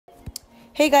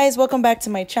Hey guys, welcome back to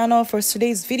my channel. For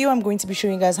today's video, I'm going to be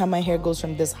showing you guys how my hair goes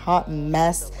from this hot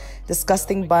mess,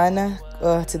 disgusting bun,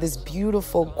 to this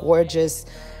beautiful, gorgeous,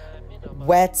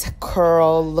 wet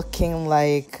curl looking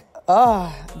like,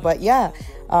 but yeah,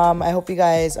 I hope you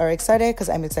guys are excited because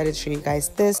I'm excited to show you guys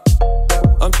this.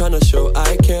 I'm trying to show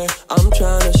I care, I'm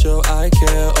trying to show I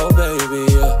care, oh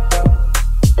baby, yeah.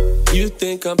 You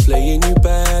think I'm playing you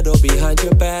bad or behind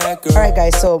your back, girl. Alright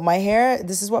guys, so my hair,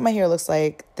 this is what my hair looks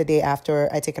like the day after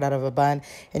I take it out of a bun.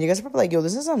 And you guys are probably like, yo,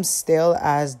 this is some stale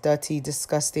ass, dirty,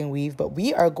 disgusting weave. But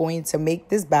we are going to make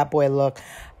this bad boy look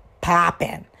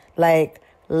popping. Like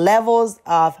levels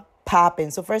of popping.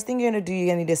 So first thing you're going to do, you're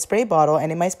going to need a spray bottle. And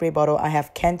in my spray bottle, I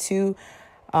have Cantu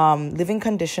living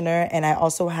conditioner, and I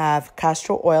also have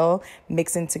Castro oil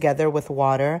mixing together with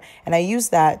water, and I use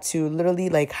that to literally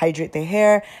like hydrate the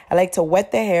hair. I like to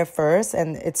wet the hair first,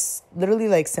 and it's literally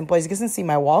like simple. As you can see,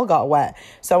 my wall got wet,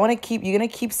 so you're gonna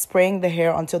keep spraying the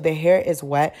hair until the hair is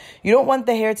wet. You don't want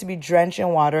the hair to be drenched in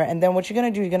water. And then what you're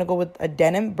gonna do, you're gonna go with a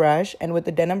denim brush, and with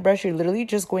the denim brush, you're literally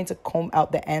just going to comb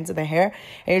out the ends of the hair,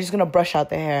 and you're just gonna brush out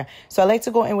the hair. So I like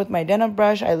to go in with my denim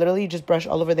brush. I literally just brush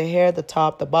all over the hair, the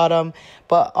top, the bottom,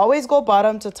 but always go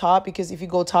bottom to top, because if you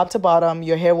go top to bottom,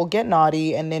 your hair will get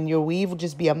naughty and then your weave will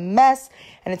just be a mess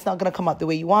and it's not going to come out the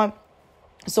way you want.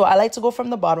 So I like to go from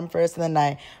the bottom first, and then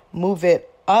I move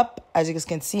it up. As you guys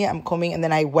can see, I'm combing, and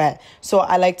then I wet. So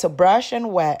I like to brush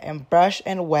and wet and brush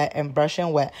and wet and brush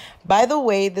and wet. By the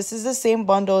way, this is the same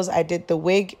bundles I did the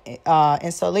wig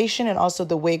installation and also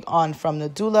the wig on from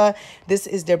Nadula. This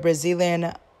is their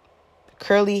Brazilian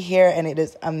curly hair, and it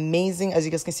is amazing. As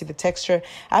you guys can see the texture.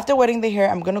 After wetting the hair,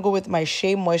 I'm gonna go with my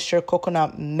Shea Moisture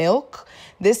coconut milk.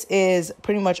 This is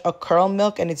pretty much a curl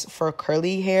milk, and it's for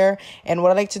curly hair. And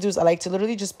what I like to do is I like to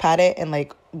literally just pat it and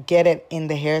like get it in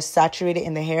the hair, saturate it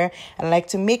in the hair, and I like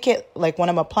to make it like when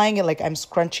I'm applying it like I'm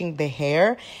scrunching the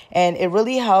hair, and it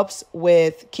really helps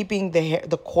with keeping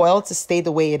the coil to stay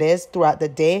the way it is throughout the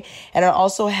day. And it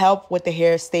also help with the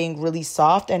hair staying really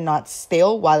soft and not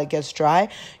stale while it gets dry.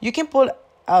 You can put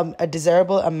a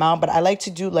desirable amount, but I like to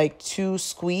do like 2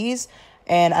 squeeze,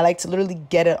 and I like to literally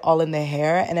get it all in the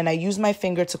hair. And then I use my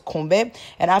finger to comb it.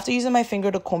 And after using my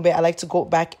finger to comb it, I like to go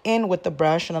back in with the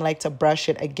brush, and I like to brush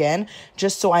it again,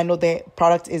 just so I know the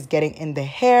product is getting in the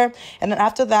hair. And then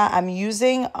after that, I'm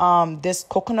using this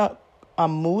coconut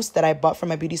mousse that I bought from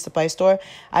my beauty supply store.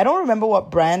 I don't remember what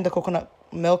brand the coconut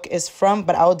milk is from,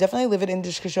 but I will definitely leave it in the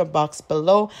description box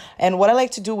below. And what I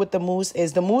like to do with the mousse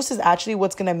is actually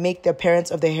what's going to make the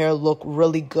appearance of the hair look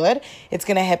really good. It's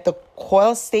going to help the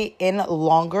coil stay in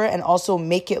longer and also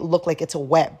make it look like it's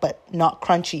wet but not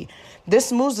crunchy.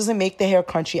 This mousse doesn't make the hair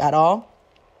crunchy at all.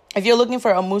 If you're looking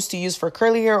for a mousse to use for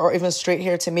curly hair or even straight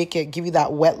hair to make it give you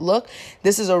that wet look,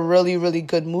 this is a really, really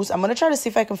good mousse. I'm going to try to see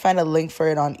if I can find a link for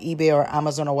it on eBay or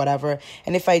Amazon or whatever.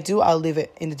 And if I do, I'll leave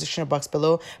it in the description box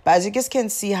below. But as you guys can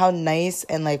see how nice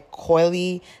and like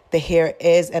coily the hair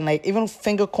is, and like even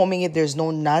finger combing it, there's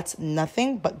no knots,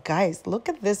 nothing. But guys, look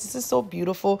at this. This is so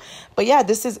beautiful. But yeah,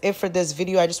 this is it for this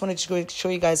video. I just wanted to show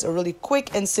you guys a really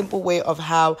quick and simple way of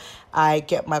how I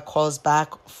get my coils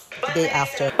back the day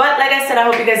after. But like I said, I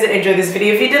hope you guys did enjoy this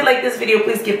video. If you did like this video,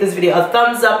 please give this video a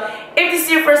thumbs up. If this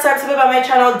is your first time to be by my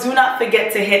channel, do not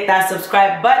forget to hit that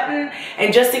subscribe button.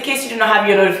 And just in case you do not have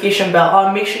your notification bell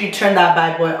on, make sure you turn that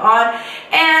bad boy on.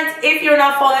 And if you're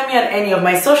not following me on any of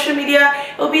my social media,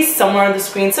 it'll be somewhere on the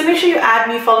screen. So make sure you add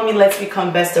me, follow me, let's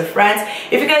become best of friends.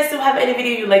 If you guys do have any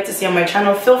video you'd like to see on my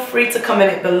channel, feel free to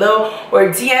comment it below or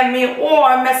DM me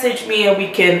or message me, and we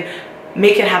can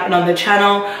make it happen on the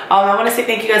channel. I want to say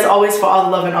thank you guys always for all the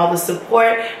love and all the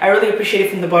support. I really appreciate it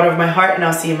from the bottom of my heart, and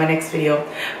I'll see you in my next video.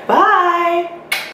 Bye.